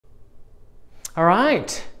All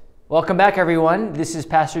right. Welcome back, everyone. This is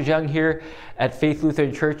Pastor Jeong here at Faith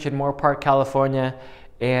Lutheran Church in Moore Park, California.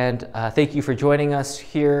 And thank you for joining us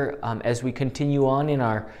here as we continue on in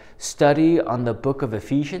our study on the book of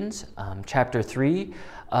Ephesians, chapter 3,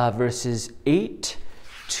 verses 8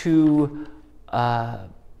 to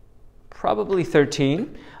probably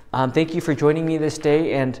 13. Thank you for joining me this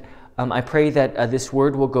day, and I pray that this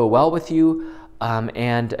word will go well with you.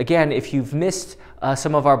 And again, if you've missed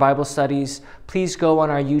some of our Bible studies, please go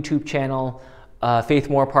on our YouTube channel, Faith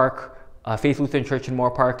Moore Park, Faith Lutheran Church in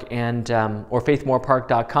Moore Park, and or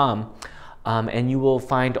faithmorepark.com, and you will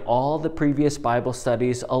find all the previous Bible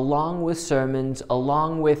studies, along with sermons,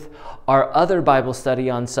 along with our other Bible study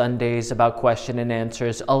on Sundays about question and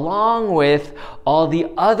answers, along with all the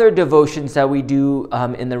other devotions that we do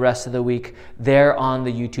in the rest of the week there on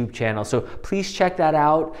the YouTube channel. So please check that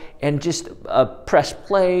out and just press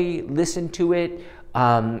play, listen to it.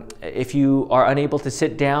 If you are unable to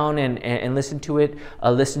sit down and listen to it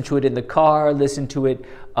in the car, listen to it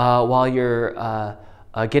while you're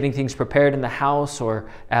getting things prepared in the house or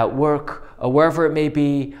at work or wherever it may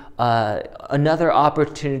be. Another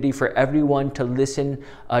opportunity for everyone to listen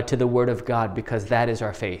to the Word of God, because that is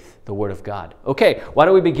our faith, the Word of God. Okay, why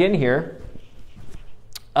don't we begin here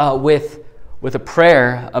with a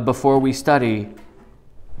prayer before we study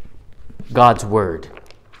God's Word.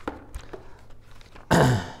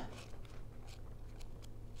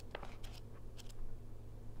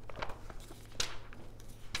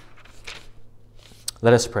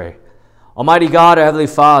 Let us pray. Almighty God, our Heavenly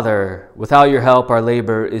Father, without your help our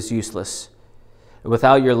labor is useless, and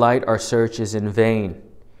without your light our search is in vain.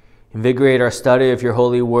 Invigorate our study of your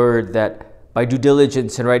holy word, that by due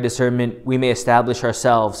diligence and right discernment we may establish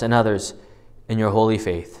ourselves and others in your holy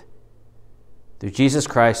faith. Through Jesus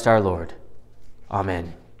Christ our Lord.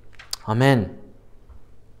 Amen. Amen.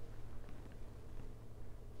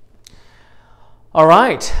 All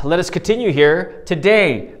right, let us continue here.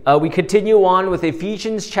 Today, we continue on with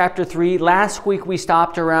Ephesians chapter 3. Last week, we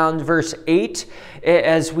stopped around verse 8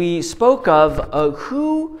 as we spoke of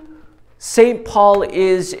who St. Paul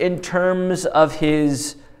is in terms of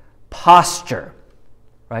his posture,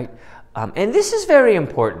 right? And this is very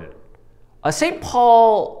important. St.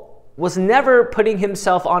 Paul was never putting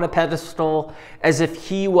himself on a pedestal as if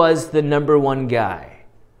he was the number one guy.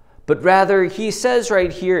 But rather, he says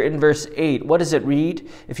right here in verse 8, what does it read?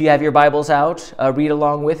 If you have your Bibles out, read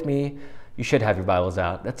along with me. You should have your Bibles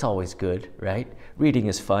out. That's always good, right? Reading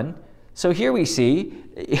is fun. So here we see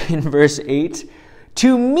in verse 8,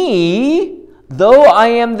 to me, though I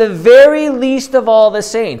am the very least of all the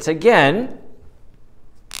saints. Again,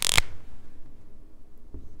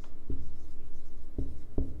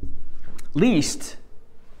 least.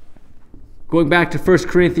 Going back to 1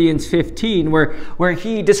 Corinthians 15, where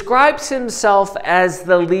he describes himself as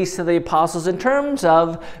the least of the apostles in terms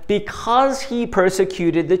of because he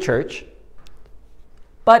persecuted the church.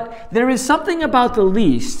 But there is something about the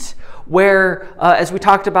least where, as we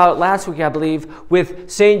talked about last week, I believe,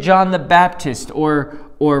 with St. John the Baptist,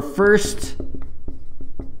 or first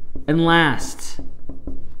and last,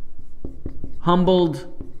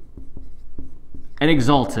 humbled and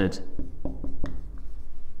exalted.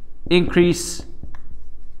 Increase,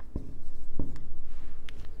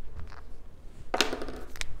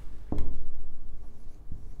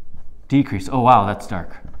 decrease. Oh, wow, that's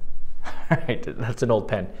dark. All right, that's an old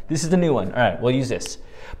pen. This is the new one. All right, we'll use this.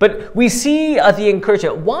 But we see the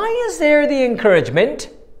encouragement. Why is there the encouragement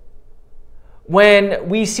when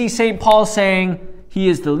we see St. Paul saying he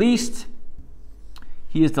is the least,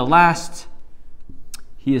 he is the last,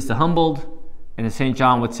 he is the humbled, and as St.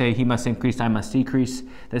 John would say, he must increase, I must decrease,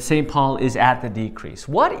 that St. Paul is at the decrease?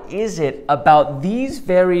 What is it about these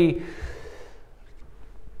very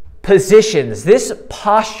positions, this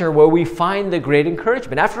posture where we find the great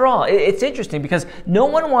encouragement? After all, it's interesting because no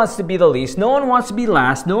one wants to be the least, no one wants to be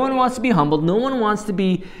last, no one wants to be humbled, no one wants to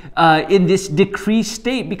be in this decreased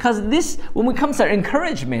state, because this, when it comes to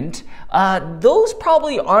encouragement, those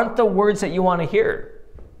probably aren't the words that you want to hear.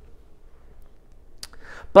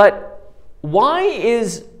 But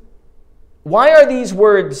why are these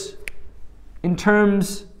words in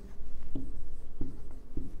terms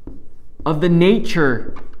of the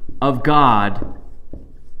nature of God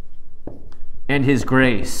and His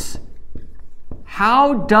grace?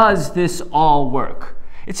 How does this all work?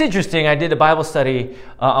 It's interesting. I did a Bible study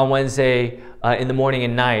on Wednesday in the morning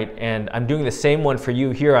and night, and I'm doing the same one for you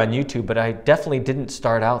here on YouTube, but I definitely didn't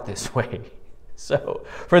start out this way. So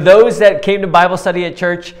for those that came to Bible study at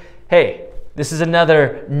church, hey, this is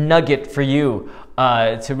another nugget for you.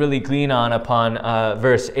 to really glean on upon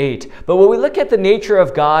verse 8. But when we look at the nature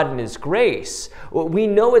of God and His grace, we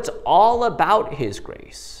know it's all about His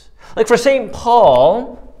grace. Like for St.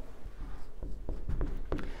 Paul,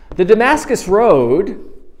 the Damascus Road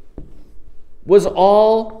was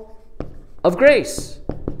all of grace.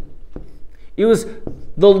 It was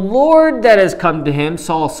the Lord that has come to him,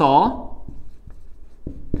 Saul, Saul.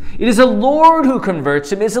 It is the Lord who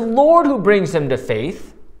converts him. It is the Lord who brings him to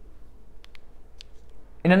faith.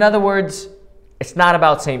 And in other words, it's not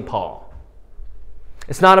about St. Paul.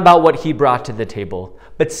 It's not about what he brought to the table,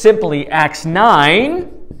 but simply Acts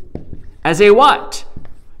 9 as a what?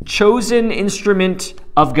 Chosen instrument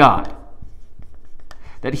of God.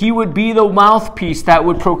 That he would be the mouthpiece that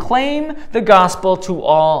would proclaim the gospel to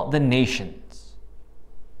all the nations.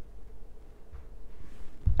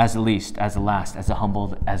 As the least, as the last, as the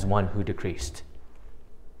humbled, as one who decreased.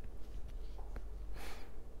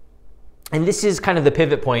 And this is kind of the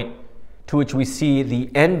pivot point to which we see the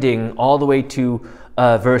ending all the way to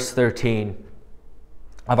verse 13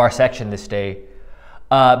 of our section this day.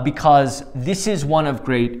 Because this is one of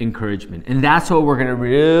great encouragement. And that's what we're going to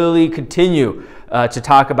really continue to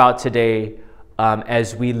talk about today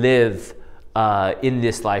as we live in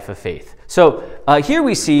this life of faith. So here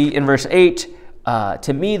we see in verse 8,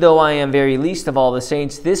 to me, though I am very least of all the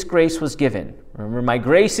saints, this grace was given. Remember, my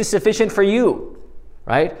grace is sufficient for you,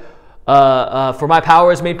 right? For my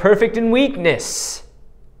power is made perfect in weakness.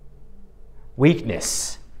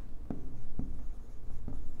 Weakness.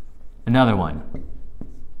 Another one,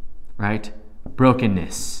 right?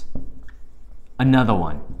 Brokenness. Another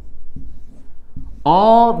one.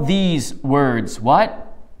 All these words,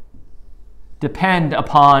 what? Depend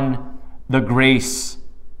upon the grace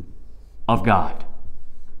of God.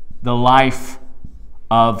 The life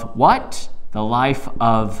of what? The life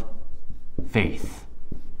of faith.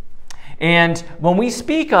 And when we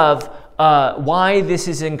speak of why this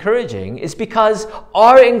is encouraging, is because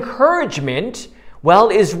our encouragement, well,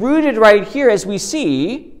 is rooted right here as we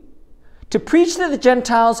see, to preach to the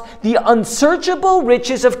Gentiles the unsearchable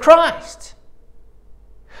riches of Christ.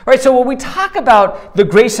 All right, so when we talk about the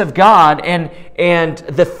grace of God and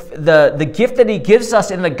the gift that He gives us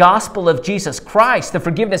in the gospel of Jesus Christ, the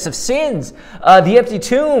forgiveness of sins, the empty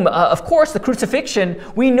tomb, of course, the crucifixion,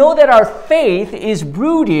 we know that our faith is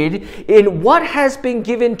rooted in what has been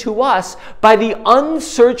given to us by the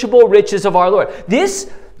unsearchable riches of our Lord.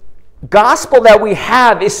 This gospel that we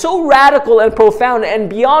have is so radical and profound and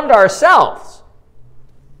beyond ourselves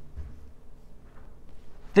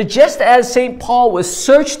that just as St. Paul was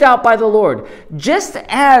searched out by the Lord, just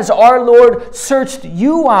as our Lord searched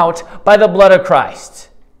you out by the blood of Christ,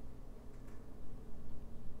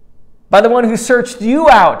 by the one who searched you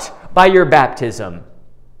out by your baptism,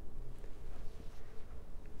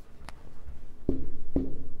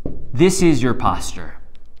 this is your posture.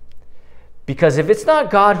 Because if it's not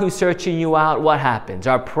God who's searching you out, what happens?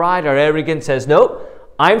 Our pride, our arrogance says,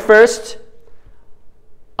 nope, I'm first.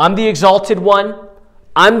 I'm the exalted one.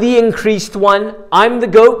 I'm the increased one. I'm the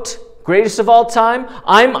goat, greatest of all time.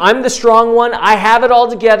 I'm the strong one. I have it all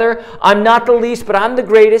together. I'm not the least, but I'm the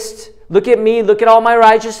greatest. Look at me. Look at all my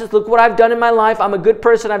righteousness. Look what I've done in my life. I'm a good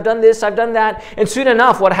person. I've done this. I've done that. And soon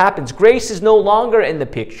enough, what happens? Grace is no longer in the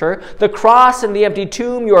picture. The cross and the empty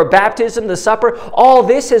tomb, your baptism, the supper, all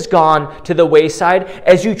this has gone to the wayside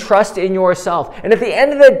as you trust in yourself. And at the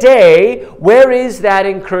end of the day, where is that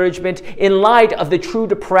encouragement in light of the true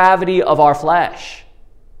depravity of our flesh?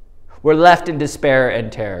 We're left in despair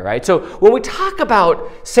and terror, right? So when we talk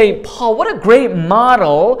about St. Paul, what a great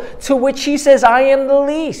model to which he says, I am the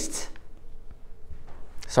least.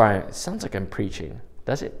 Sorry, it sounds like I'm preaching,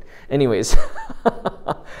 does it? Anyways,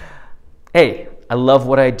 hey, I love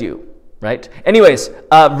what I do, right? Anyways,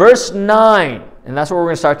 verse 9, and that's where we're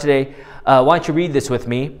going to start today. Why don't you read this with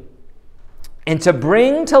me? And to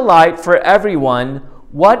bring to light for everyone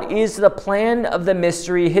what is the plan of the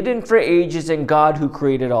mystery hidden for ages in God who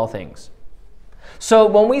created all things. So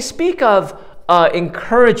when we speak of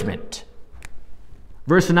encouragement,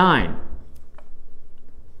 verse 9,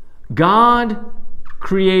 God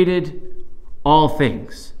created all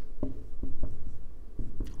things.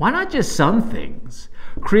 Why not just some things?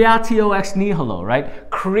 Creatio ex nihilo, right?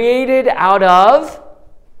 Created out of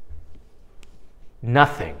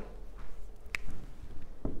nothing.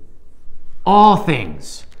 All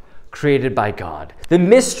things created by God. The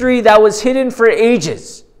mystery that was hidden for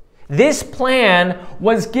ages. This plan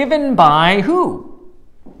was given by who?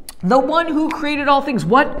 The one who created all things.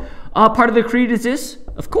 What part of the creed is this?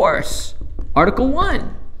 Of course, Article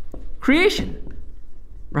 1, creation.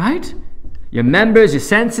 Right? your members, your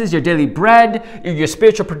senses, your daily bread, your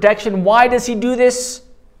spiritual protection. Why does he do this?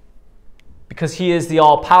 Because he is the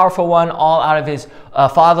all-powerful one, all out of his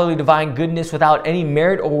fatherly divine goodness, without any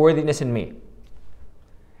merit or worthiness in me.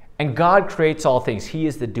 And God creates all things. He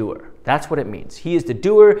is the doer. That's what it means. He is the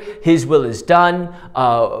doer. His will is done.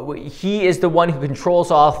 He is the one who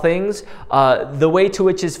controls all things. The way to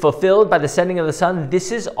which is fulfilled by the sending of the Son,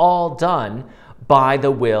 this is all done by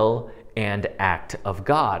the will and act of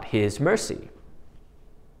God, his mercy.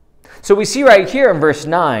 So we see right here in verse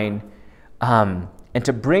 9, and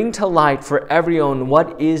to bring to light for everyone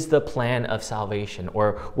what is the plan of salvation,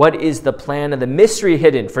 or what is the plan of the mystery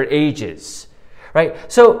hidden for ages. Right?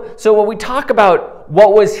 So when we talk about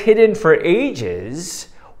what was hidden for ages,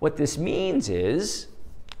 what this means is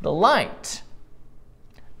the light.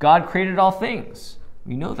 God created all things.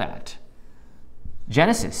 We know that.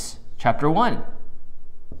 Genesis chapter 1.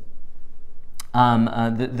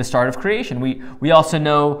 The start of creation. We also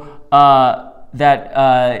know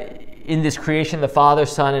that in this creation, the Father,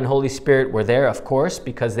 Son, and Holy Spirit were there, of course,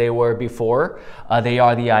 because they were before. They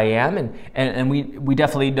are the I am. And we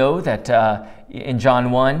definitely know that in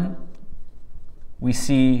John 1, we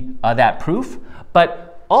see that proof.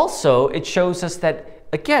 But also, it shows us that,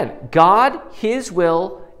 again, God, his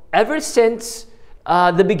will, ever since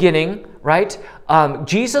the beginning, right?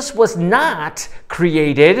 Jesus was not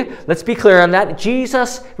created. Let's be clear on that.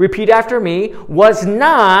 Jesus, repeat after me, was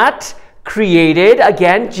not created.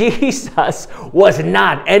 Again, Jesus was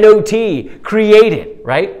not, N-O-T, created,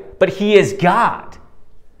 right? But he is God.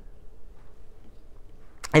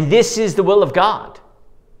 And this is the will of God,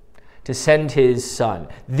 to send his Son.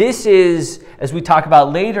 This is, as we talk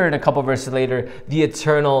about later, in a couple verses later, the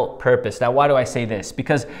eternal purpose. Now, why do I say this?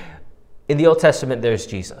 Because in the Old Testament, there's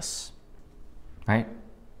Jesus, right?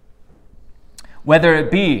 Whether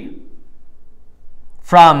it be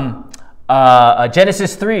from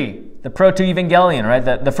Genesis 3, the proto-evangelion,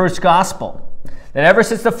 right? The first gospel. That ever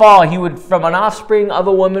since the fall, he would, from an offspring of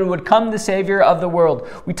a woman, would come the Savior of the world.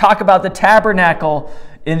 We talk about the tabernacle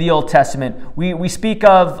in the Old Testament. We speak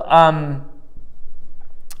of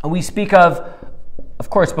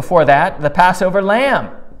course, before that, the Passover lamb,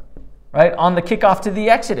 right? On the kickoff to the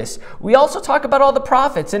Exodus. We also talk about all the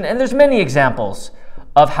prophets, and there's many examples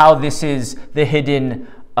of how this is the hidden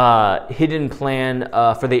plan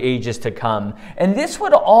for the ages to come. And this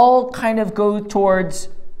would all kind of go towards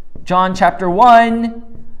John chapter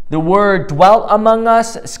 1, the word dwelt among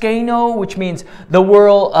us, skeno, which means the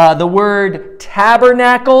word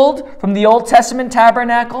tabernacled, from the Old Testament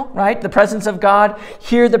tabernacle, right? The presence of God.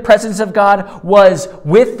 Here the presence of God was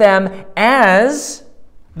with them as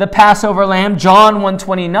the Passover lamb, John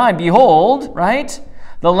 1:29. Behold, right?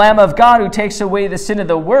 The Lamb of God who takes away the sin of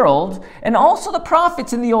the world. And also the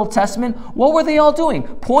prophets in the Old Testament, what were they all doing?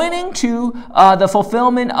 Pointing to the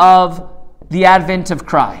fulfillment of the advent of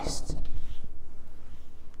Christ.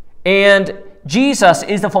 And Jesus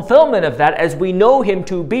is the fulfillment of that, as we know him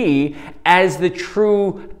to be as the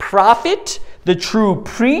true prophet, the true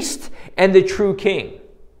priest, and the true king.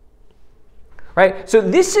 Right? So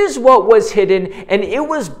this is what was hidden, and it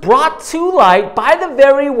was brought to light by the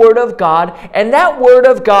very Word of God, and that Word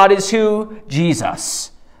of God is who?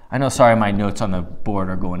 Jesus. I know, sorry, my notes on the board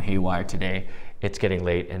are going haywire today. It's getting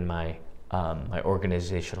late, and my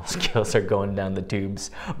organizational skills are going down the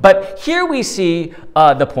tubes. But here we see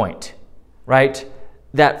the point, right?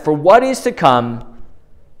 That for what is to come,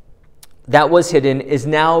 that was hidden, is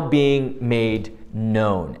now being made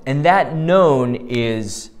known. And that known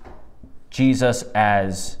is Jesus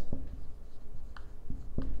as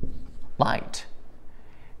light.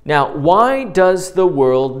 Now, why does the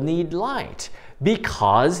world need light?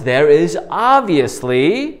 Because there is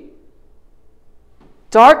obviously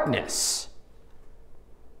darkness.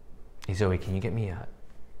 Hey, Zoe, can you get me a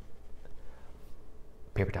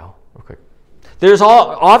paper towel real quick? There's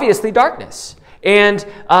obviously darkness. And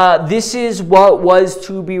this is what was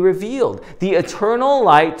to be revealed. The eternal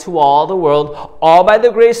light to all the world, all by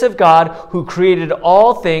the grace of God who created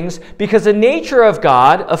all things, because the nature of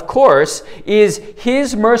God, of course, is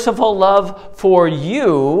his merciful love for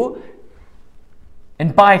you.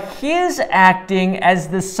 And by his acting as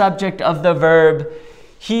the subject of the verb,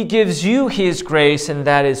 he gives you his grace, and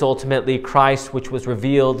that is ultimately Christ, which was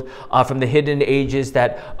revealed from the hidden ages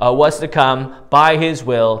that was to come by his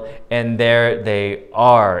will, and there they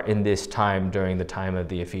are in this time during the time of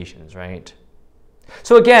the Ephesians, right?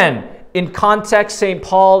 So again, in context, St.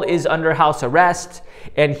 Paul is under house arrest,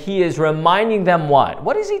 and he is reminding them what?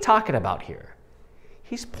 What is he talking about here?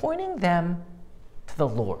 He's pointing them to the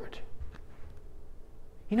Lord.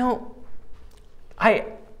 You know, I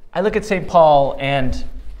look at St. Paul, and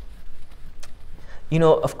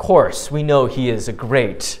of course, we know he's a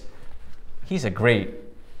great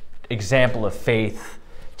example of faith,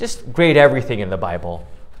 just great everything in the Bible.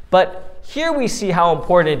 But here we see how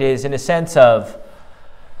important it is in a sense of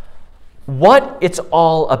what it's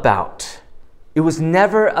all about. It was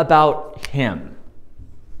never about him.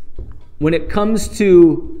 When it comes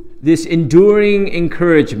to this enduring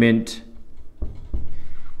encouragement,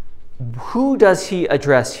 who does he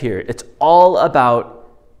address here? It's all about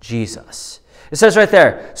Jesus. It says right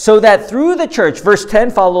there, so that through the church, verse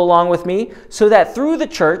 10, follow along with me, so that through the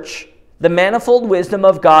church, the manifold wisdom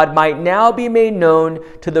of God might now be made known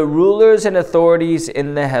to the rulers and authorities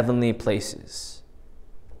in the heavenly places.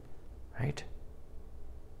 Right?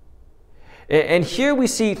 And here we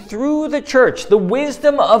see through the church, the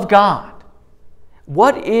wisdom of God.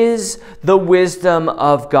 What is the wisdom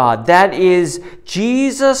of God? That is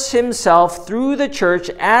Jesus himself through the church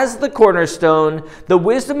as the cornerstone. The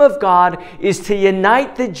wisdom of God is to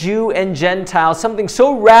unite the Jew and Gentile, something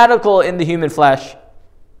so radical in the human flesh.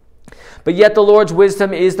 But yet the Lord's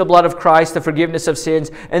wisdom is the blood of Christ, the forgiveness of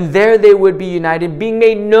sins, and there they would be united, being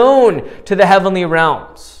made known to the heavenly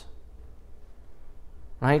realms.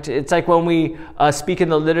 Right? It's like when we speak in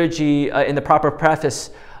the liturgy in the proper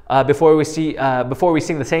preface, before we sing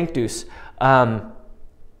the Sanctus,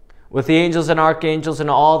 with the angels and archangels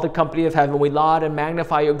and all the company of heaven, we laud and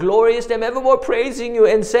magnify your glorious name, evermore praising you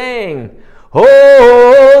and saying,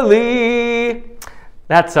 Holy.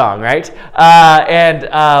 That song, right? And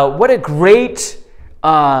what a great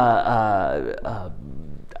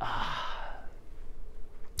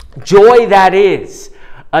joy that is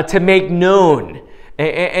to make known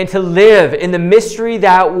and to live in the mystery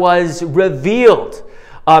that was revealed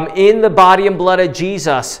in the body and blood of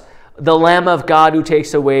Jesus, the Lamb of God who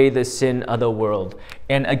takes away the sin of the world.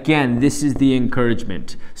 And again, this is the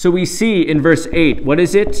encouragement. So we see in verse 8, what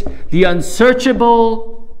is it? The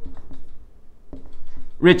unsearchable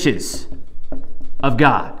riches of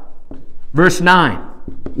God. Verse 9,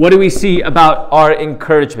 what do we see about our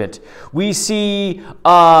encouragement? We see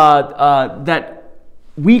that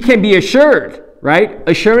we can be assured, right?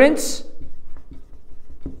 Assurance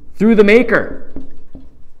through the Maker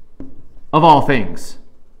of all things.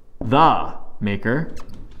 The Maker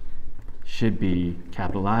should be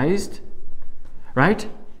capitalized, right?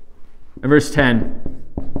 In verse 10,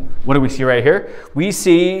 what do we see right here? We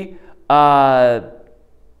see the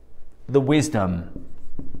wisdom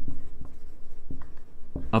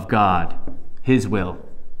of God, His will.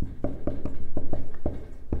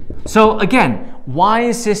 So again, why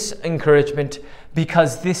is this encouragement?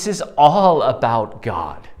 Because this is all about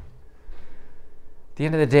God. At the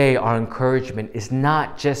end of the day, our encouragement is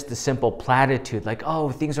not just a simple platitude like, oh,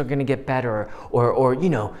 things are going to get better, or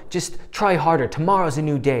just try harder. Tomorrow's a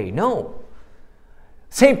new day. No.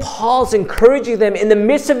 St. Paul's encouraging them in the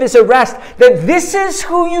midst of his arrest that this is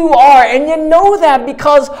who you are, and you know that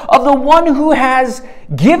because of the one who has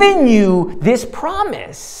given you this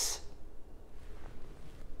promise.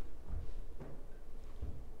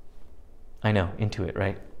 I know, into it,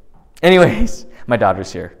 right? Anyways, my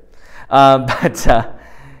daughter's here. And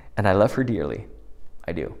I love her dearly.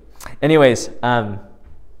 I do. Anyways,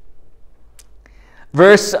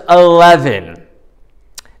 verse 11.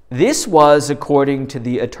 This was according to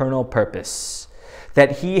the eternal purpose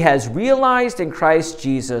that He has realized in Christ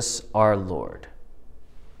Jesus our Lord.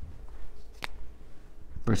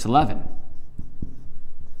 Verse 11.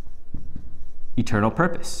 Eternal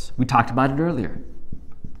purpose. We talked about it earlier.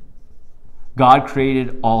 God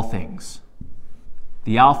created all things.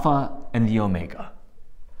 The Alpha and the Omega.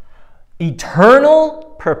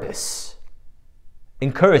 Eternal purpose.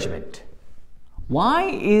 Encouragement. Why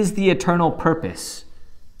is the eternal purpose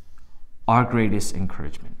our greatest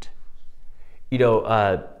encouragement?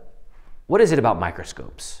 What is it about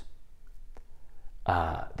microscopes?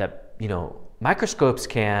 Microscopes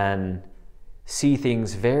can see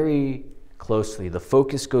things very closely. The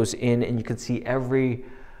focus goes in and you can see every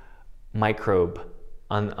microbe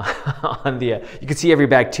on you can see every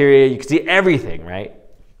bacteria, you can see everything, right?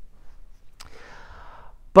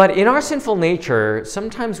 But in our sinful nature,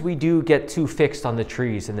 sometimes we do get too fixed on the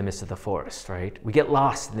trees in the midst of the forest, right? We get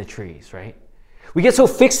lost in the trees, right? We get so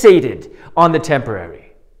fixated on the temporary.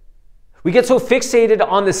 We get so fixated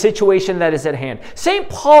on the situation that is at hand. St.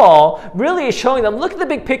 Paul really is showing them, look at the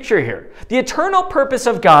big picture here. The eternal purpose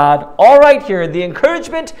of God, all right here, the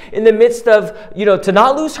encouragement in the midst of, to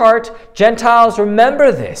not lose heart. Gentiles,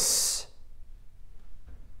 remember this.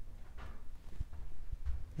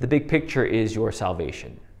 The big picture is your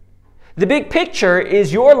salvation. The big picture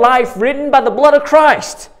is your life written by the blood of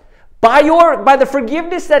Christ. by the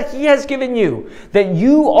forgiveness that he has given you, that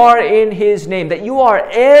you are in his name, that you are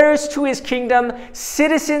heirs to his kingdom,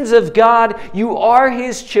 citizens of God, you are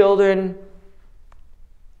his children.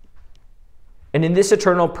 And in this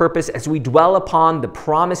eternal purpose, as we dwell upon the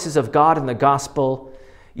promises of God in the gospel,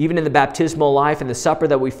 even in the baptismal life and the supper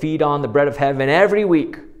that we feed on, the bread of heaven, every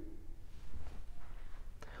week,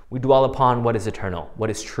 we dwell upon what is eternal, what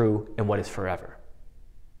is true, and what is forever.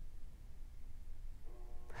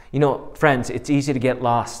 You know, friends, it's easy to get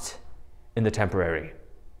lost in the temporary.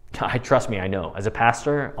 Trust me, I know. As a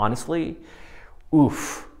pastor, honestly,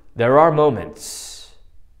 there are moments.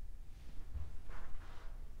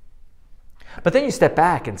 But then you step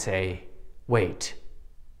back and say, wait,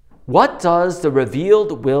 what does the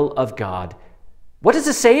revealed will of God, what does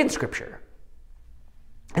it say in Scripture?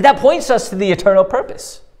 And that points us to the eternal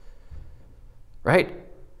purpose, right?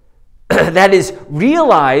 That is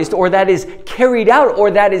realized, or that is carried out,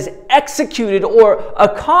 or that is executed or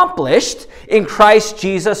accomplished in Christ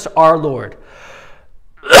Jesus our Lord.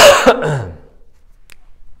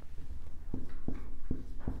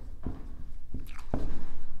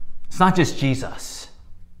 It's not just Jesus.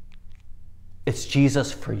 It's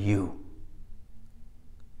Jesus for you.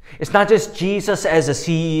 It's not just Jesus as a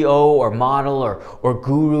CEO or model or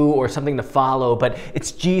guru or something to follow, but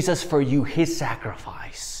it's Jesus for you, his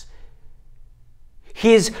sacrifice.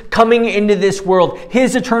 His coming into this world,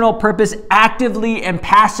 his eternal purpose, actively and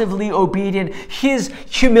passively obedient, his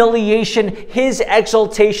humiliation, his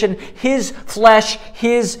exaltation, his flesh,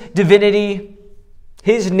 his divinity,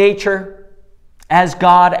 his nature as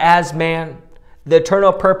God, as man. The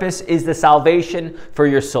eternal purpose is the salvation for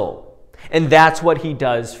your soul. And that's what he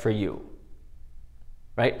does for you.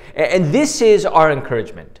 Right? And this is our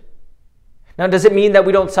encouragement. Now, does it mean that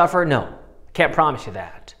we don't suffer? No. Can't promise you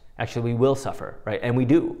that. Actually, we will suffer, right? And we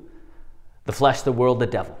do. The flesh, the world, the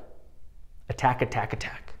devil. Attack, attack,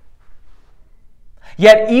 attack.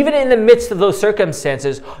 Yet, even in the midst of those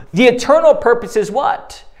circumstances, the eternal purpose is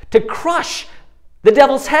what? To crush the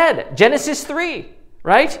devil's head. Genesis 3,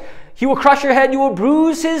 right? He will crush your head, you will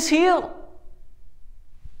bruise his heel.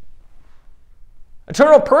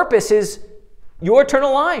 Eternal purpose is your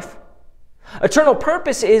eternal life. Eternal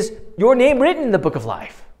purpose is your name written in the book of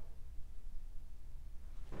life.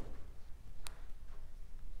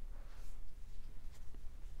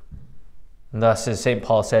 And thus, as St.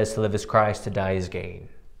 Paul says, to live is Christ, to die is gain.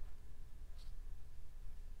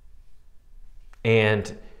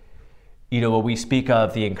 And, you know, when we speak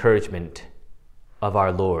of the encouragement of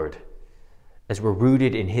our Lord, as we're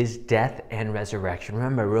rooted in his death and resurrection,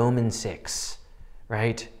 remember Romans 6,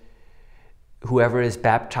 right? Whoever is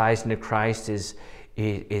baptized into Christ is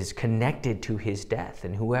connected to his death,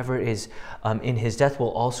 and whoever is in his death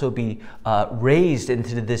will also be raised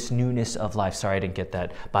into this newness of life. Sorry, I didn't get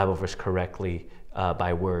that Bible verse correctly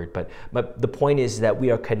by word, but the point is that we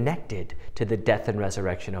are connected to the death and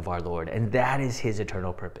resurrection of our Lord, and that is his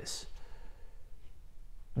eternal purpose.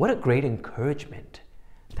 What a great encouragement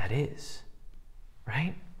that is,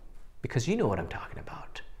 right? Because you know what I'm talking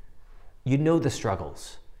about. You know the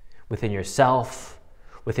struggles within yourself,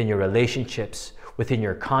 within your relationships, within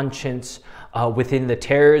your conscience, within the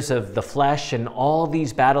terrors of the flesh and all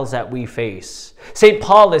these battles that we face. St.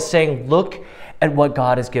 Paul is saying, look at what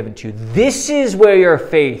God has given to you. This is where your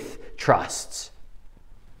faith trusts.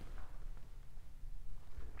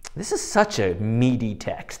 This is such a meaty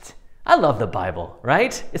text. I love the Bible,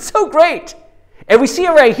 right? It's so great. And we see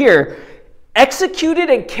it right here, executed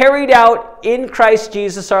and carried out in Christ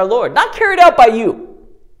Jesus our Lord. Not carried out by you,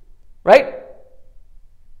 right?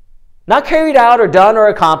 Not carried out or done or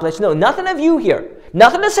accomplished. No, nothing of you here.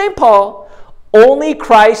 Nothing of St. Paul. Only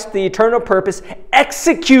Christ, the eternal purpose,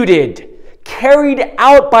 executed, carried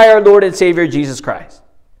out by our Lord and Savior Jesus Christ.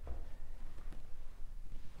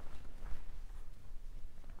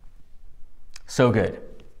 So good.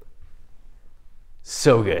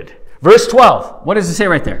 So good. Verse 12. What does it say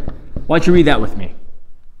right there? Why don't you read that with me?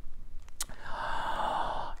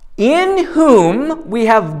 In whom we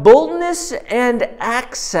have boldness and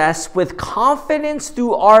access with confidence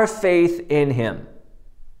through our faith in him.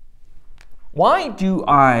 Why do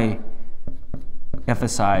I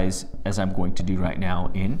emphasize, as I'm going to do right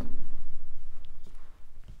now, in?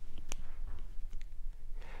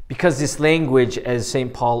 Because this language, as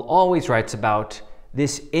St. Paul always writes about,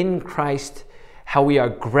 this in Christ, how we are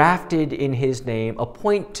grafted in his name,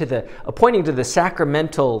 pointing to the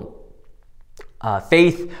sacramental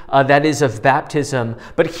faith that is of baptism.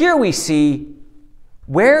 But here we see,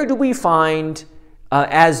 where do we find,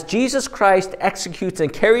 as Jesus Christ executes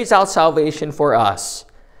and carries out salvation for us,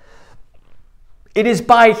 it is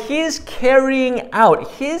by his carrying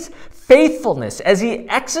out, his faithfulness, as he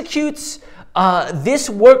executes this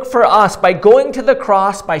work for us by going to the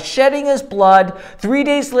cross, by shedding his blood, 3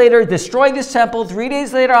 days later, destroying this temple, 3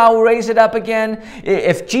 days later, I will raise it up again.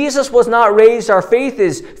 If Jesus was not raised, our faith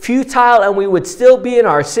is futile and we would still be in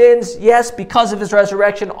our sins. Yes, because of his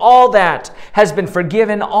resurrection, all that has been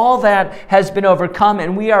forgiven, all that has been overcome,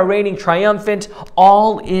 and we are reigning triumphant,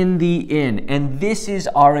 all in the inn. And this is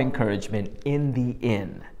our encouragement, in the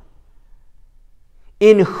inn.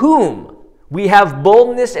 In whom we have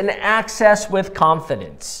boldness and access with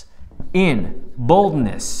confidence. In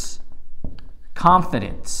boldness,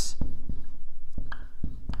 confidence.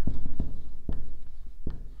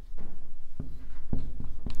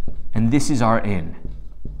 And this is our in,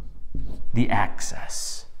 the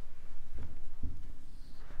access.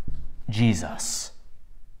 Jesus.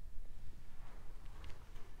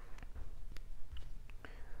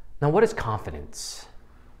 Now, what is confidence?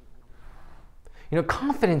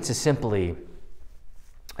 Confidence is simply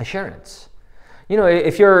assurance.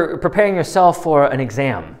 If you're preparing yourself for an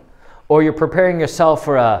exam or you're preparing yourself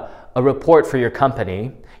for a report for your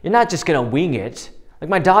company, you're not just going to wing it. Like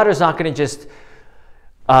my daughter's not going to just,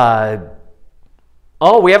 we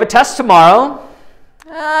have a test tomorrow.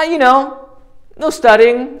 No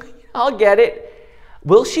studying. I'll get it.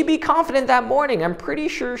 Will she be confident that morning? I'm pretty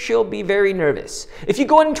sure she'll be very nervous. If you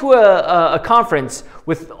go into a conference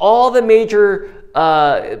with all the major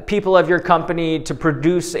people of your company to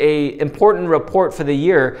produce an important report for the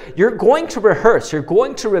year, you're going to rehearse, you're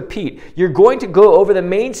going to repeat, you're going to go over the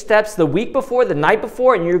main steps the week before, the night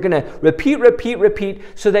before, and you're going to repeat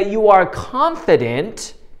so that you are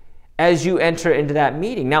confident as you enter into that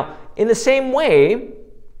meeting. Now, in the same way,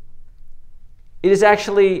 it is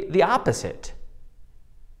actually the opposite.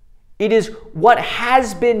 It is what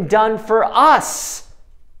has been done for us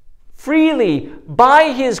freely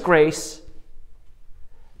by his grace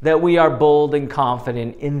that we are bold and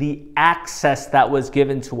confident in the access that was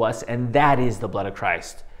given to us, and that is the blood of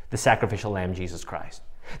Christ, the sacrificial lamb, Jesus Christ.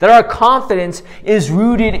 That our confidence is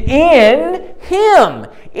rooted in him,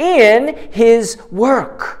 in his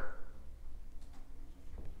work.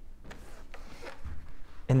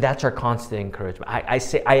 And that's our constant encouragement.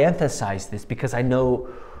 I emphasize this because I know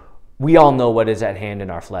we all know what is at hand in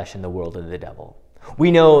our flesh in the world of the devil. We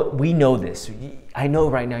know this. I know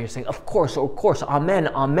right now you're saying, of course,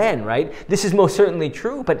 amen, right? This is most certainly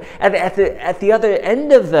true. But at the other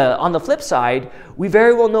end of on the flip side, we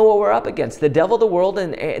very well know what we're up against. The devil, the world,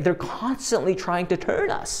 and they're constantly trying to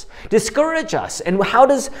turn us, discourage us. And how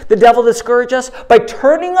does the devil discourage us? By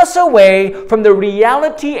turning us away from the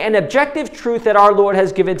reality and objective truth that our Lord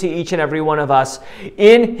has given to each and every one of us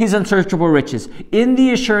in his unsearchable riches, in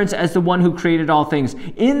the assurance as the one who created all things,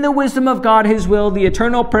 in the wisdom of God, his will, the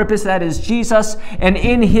eternal purpose that is Jesus, and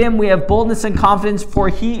in him we have boldness and confidence, for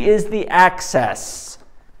he is the access.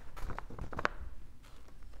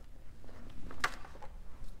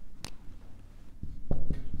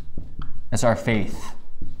 As our faith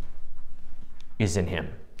is in him.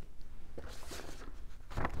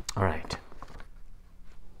 All right.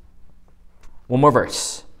 One more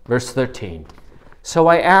verse. Verse 13. So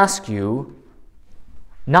I ask you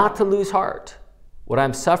not to lose heart what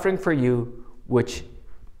I'm suffering for you, which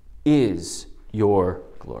is your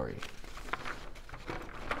glory.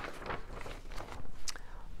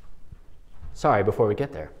 Sorry, before we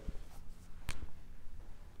get there.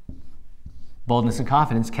 Boldness and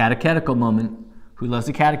confidence, catechetical moment. Who loves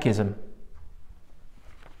the catechism?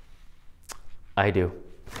 I do.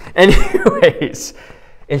 Anyways,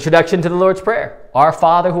 introduction to the Lord's Prayer. Our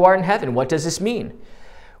Father who art in heaven. What does this mean?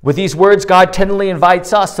 With these words, God tenderly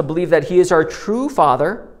invites us to believe that he is our true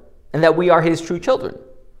Father and that we are his true children,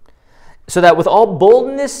 so that with all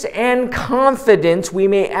boldness and confidence we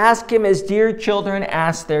may ask him as dear children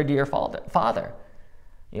ask their dear Father.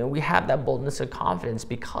 We have that boldness and confidence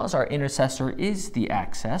because our intercessor is the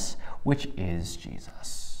access, which is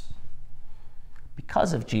Jesus.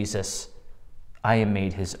 Because of Jesus, I am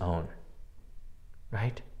made his own,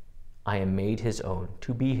 right? I am made his own,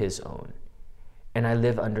 to be his own, and I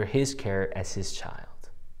live under his care as his child.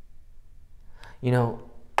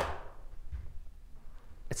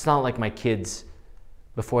 It's not like my kids,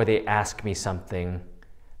 before they ask me something,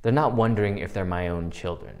 they're not wondering if they're my own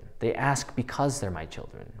children. They ask because they're my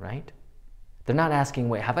children, right? They're not asking,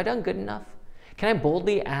 wait, have I done good enough? Can I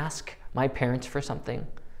boldly ask my parents for something?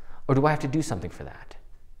 Or do I have to do something for that?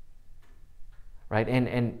 Right?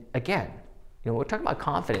 And again, we're talking about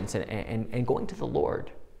confidence and going to the Lord,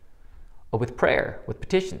 or with prayer, with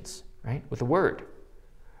petitions, right? With the word.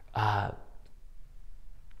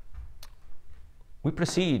 We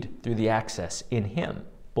proceed through the access in him,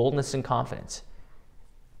 boldness and confidence.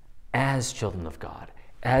 as children of God,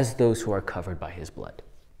 as those who are covered by his blood.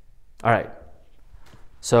 All right.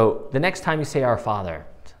 So the next time you say Our Father,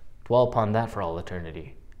 dwell upon that for all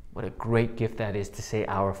eternity. What a great gift that is to say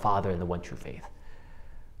Our Father in the one true faith.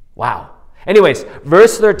 Wow. Anyways,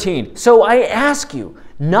 verse 13. So I ask you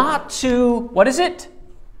not to, what is it?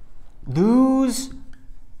 Lose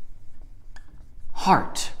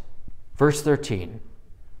heart. Verse 13.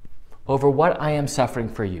 Over what I am suffering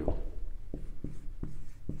for you.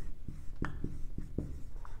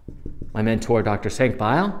 My mentor, Dr.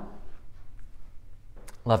 Sankbile.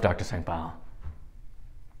 Love Dr. Sankbile.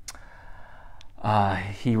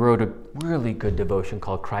 He wrote a really good devotion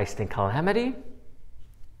called Christ in Calamity.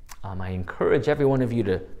 I encourage every one of you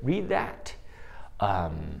to read that.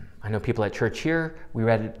 I know people at church here, we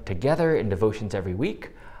read it together in devotions every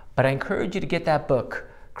week, but I encourage you to get that book,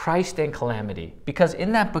 Christ in Calamity, because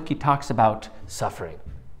in that book he talks about suffering.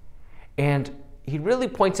 And he really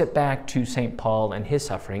points it back to St. Paul and his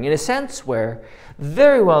suffering in a sense where,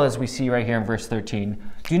 very well as we see right here in verse 13,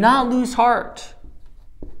 do not lose heart.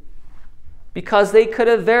 Because they could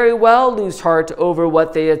have very well lose heart over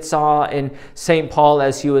what they had saw in St. Paul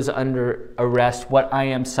as he was under arrest, what I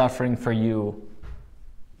am suffering for you,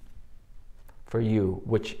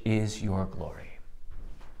 which is your glory.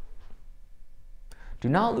 Do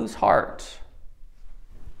not lose heart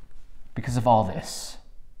because of all this.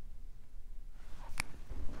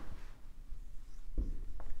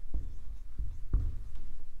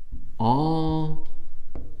 All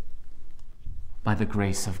by the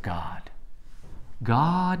grace of God.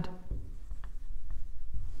 God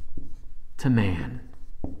to man.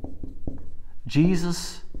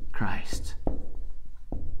 Jesus Christ.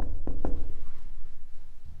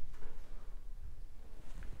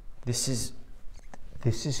 This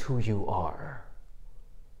is who you are.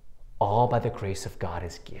 All by the grace of God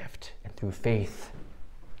as gift. And through faith,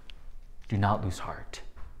 do not lose heart.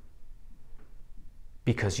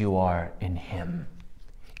 Because you are in him,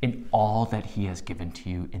 in all that he has given to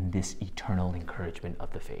you in this eternal encouragement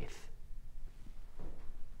of the faith.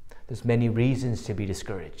 There's many reasons to be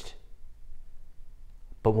discouraged.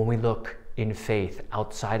 But when we look in faith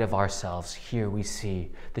outside of ourselves, here we see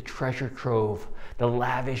the treasure trove, the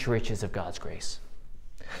lavish riches of God's grace.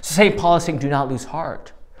 So St. Paul is saying, do not lose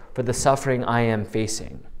heart for the suffering I am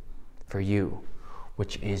facing for you,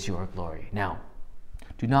 which is your glory. Now,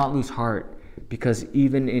 do not lose heart because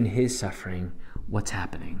even in his suffering, what's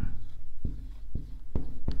happening?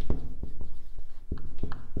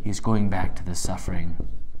 He's going back to the suffering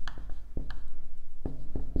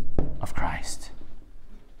of Christ.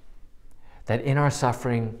 That in our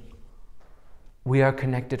suffering, we are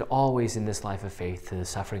connected always in this life of faith to the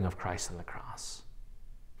suffering of Christ on the cross.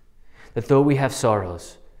 That though we have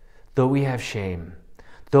sorrows, though we have shame,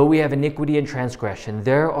 though we have iniquity and transgression,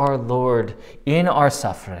 there our Lord in our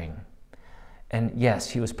suffering. And yes,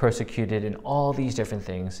 he was persecuted in all these different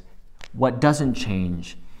things. What doesn't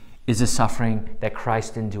change is the suffering that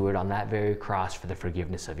Christ endured on that very cross for the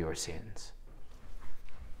forgiveness of your sins.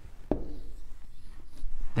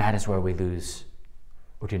 That is where we lose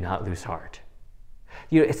or do not lose heart.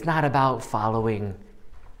 It's not about following,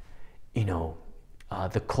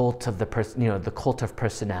 the cult of the cult of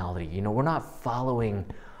personality. We're not following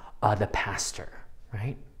the pastor,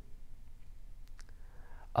 right?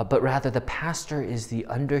 But rather the pastor is the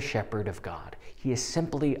under-shepherd of God. He is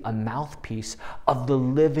simply a mouthpiece of the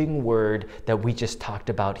living word that we just talked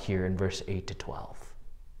about here in verse 8 to 12.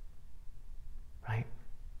 Right?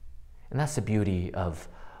 And that's the beauty of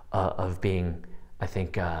being,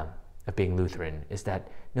 of being Lutheran, is that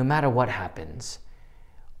no matter what happens,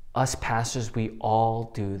 us pastors, we all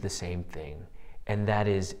do the same thing. And that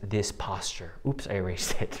is this posture. Oops, I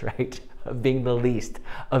erased it, right? Of being the least,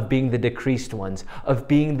 of being the decreased ones, of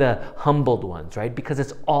being the humbled ones, right? Because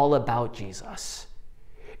it's all about Jesus.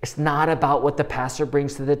 It's not about what the pastor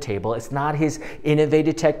brings to the table. It's not his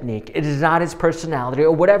innovative technique. It is not his personality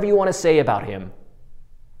or whatever you want to say about him.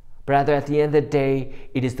 But rather, at the end of the day,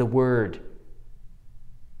 it is the word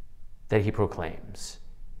that he proclaims.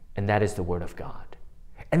 And that is the word of God.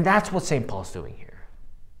 And that's what St. Paul's doing here,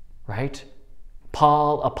 right?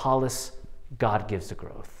 Paul, Apollos, God gives the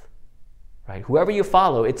growth, right? Whoever you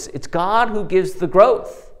follow, it's God who gives the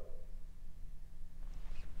growth.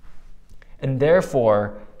 And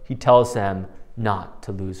therefore, he tells them not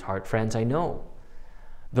to lose heart. Friends, I know,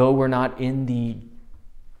 though we're not in the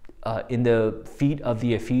feet of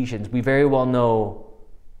the Ephesians, we very well know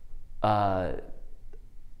the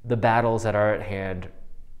battles that are at hand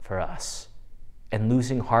for us. And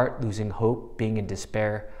losing heart, losing hope, being in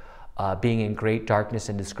despair, being in great darkness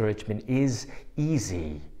and discouragement is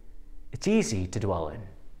easy. It's easy to dwell in,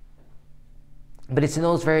 But it's in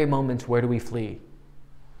those very moments, where do we flee?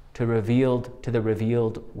 To the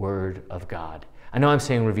revealed Word of God. I know I'm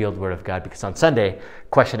saying revealed Word of God because on Sunday,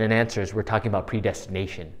 question and answers, we're talking about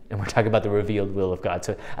predestination and we're talking about the revealed will of God.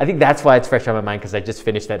 So I think that's why it's fresh on my mind, because I just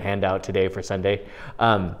finished that handout today for Sunday.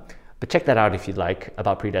 But check that out if you'd like,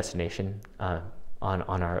 about predestination on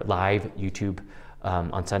our live YouTube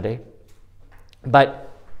on Sunday. But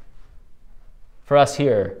for us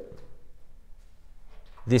here,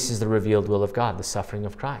 this is the revealed will of God, the suffering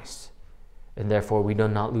of Christ. And therefore we do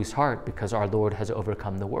not lose heart, because our Lord has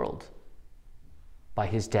overcome the world by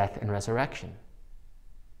his death and resurrection.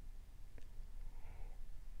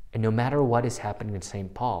 And no matter what is happening in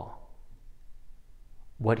St. Paul,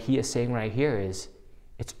 what he is saying right here is,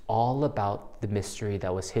 it's all about the mystery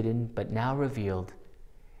that was hidden but now revealed.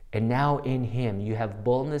 And now in him you have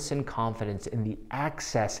boldness and confidence in the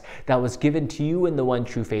access that was given to you in the one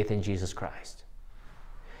true faith in Jesus Christ.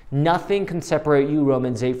 Nothing can separate you,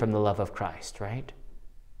 Romans 8, from the love of Christ, right?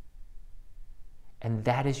 And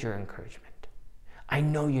that is your encouragement. I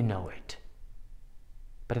know you know it.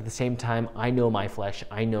 But at the same time, I know my flesh.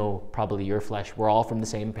 I know probably your flesh. We're all from the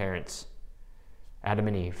same parents, Adam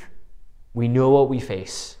and Eve. We know what we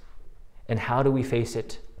face. And how do we face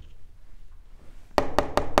it?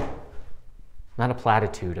 Not a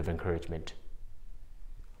platitude of encouragement,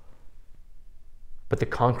 but the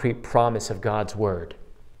concrete promise of God's word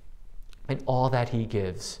and all that he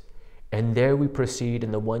gives. And there we proceed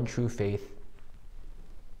in the one true faith,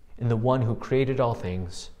 in the one who created all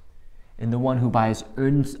things, in the one who by his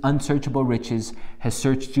unsearchable riches has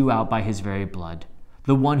searched you out by his very blood,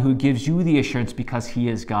 the one who gives you the assurance because he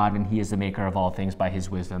is God and he is the maker of all things by his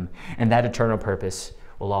wisdom. And that eternal purpose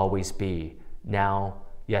will always be now,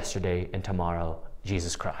 yesterday, and tomorrow,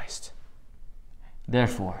 Jesus Christ.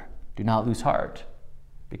 Therefore, do not lose heart,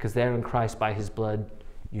 because there in Christ by his blood,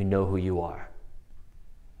 you know who you are,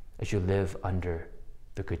 as you live under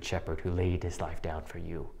the Good Shepherd who laid his life down for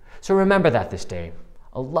you. So remember that this day.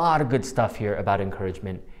 A lot of good stuff here about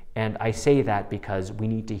encouragement, and I say that because we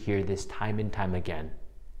need to hear this time and time again,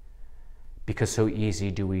 because so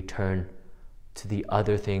easy do we turn to the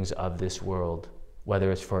other things of this world,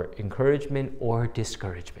 whether it's for encouragement or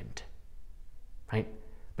discouragement, right?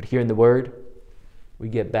 But here in the Word, we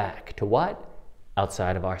get back to what?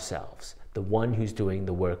 Outside of ourselves, the one who's doing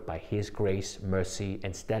the work by his grace, mercy,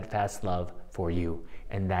 and steadfast love for you.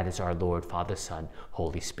 And that is our Lord, Father, Son,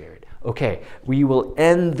 Holy Spirit. Okay, we will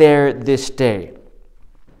end there this day.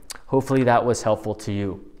 Hopefully that was helpful to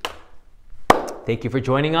you. Thank you for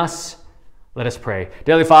joining us. Let us pray.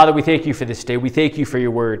 Dearly Father, we thank you for this day. We thank you for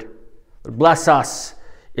your word. Lord, bless us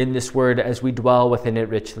in this word as we dwell within it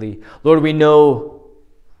richly. Lord, we know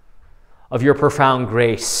of your profound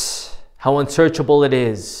grace, how unsearchable it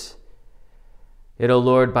is. Yet, O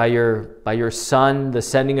Lord, by your Son, the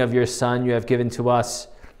sending of your Son, you have given to us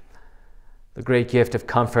the great gift of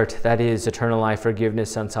comfort, that is eternal life,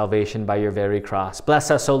 forgiveness, and salvation by your very cross.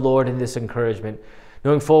 Bless us, O Lord, in this encouragement,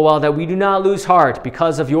 knowing full well that we do not lose heart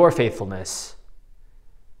because of your faithfulness,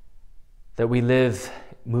 that we live,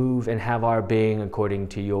 move, and have our being according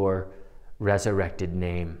to your resurrected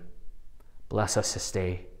name. Bless us this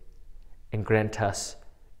day and grant us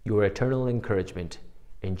your eternal encouragement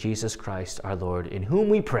in Jesus Christ our Lord, in whom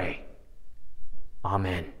we pray.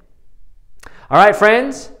 Amen. All right,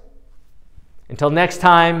 friends. Until next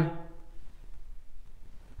time,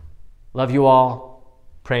 love you all,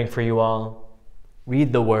 praying for you all.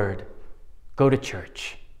 Read the word, go to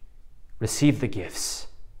church, receive the gifts,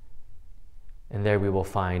 and there we will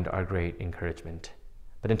find our great encouragement.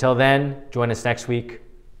 But until then, join us next week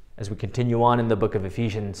as we continue on in the book of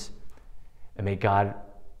Ephesians, and may God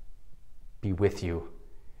be with you.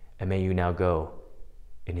 And may you now go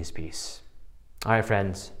in his peace. All right,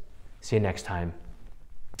 friends. See you next time.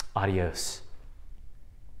 Adios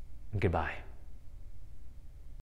and goodbye.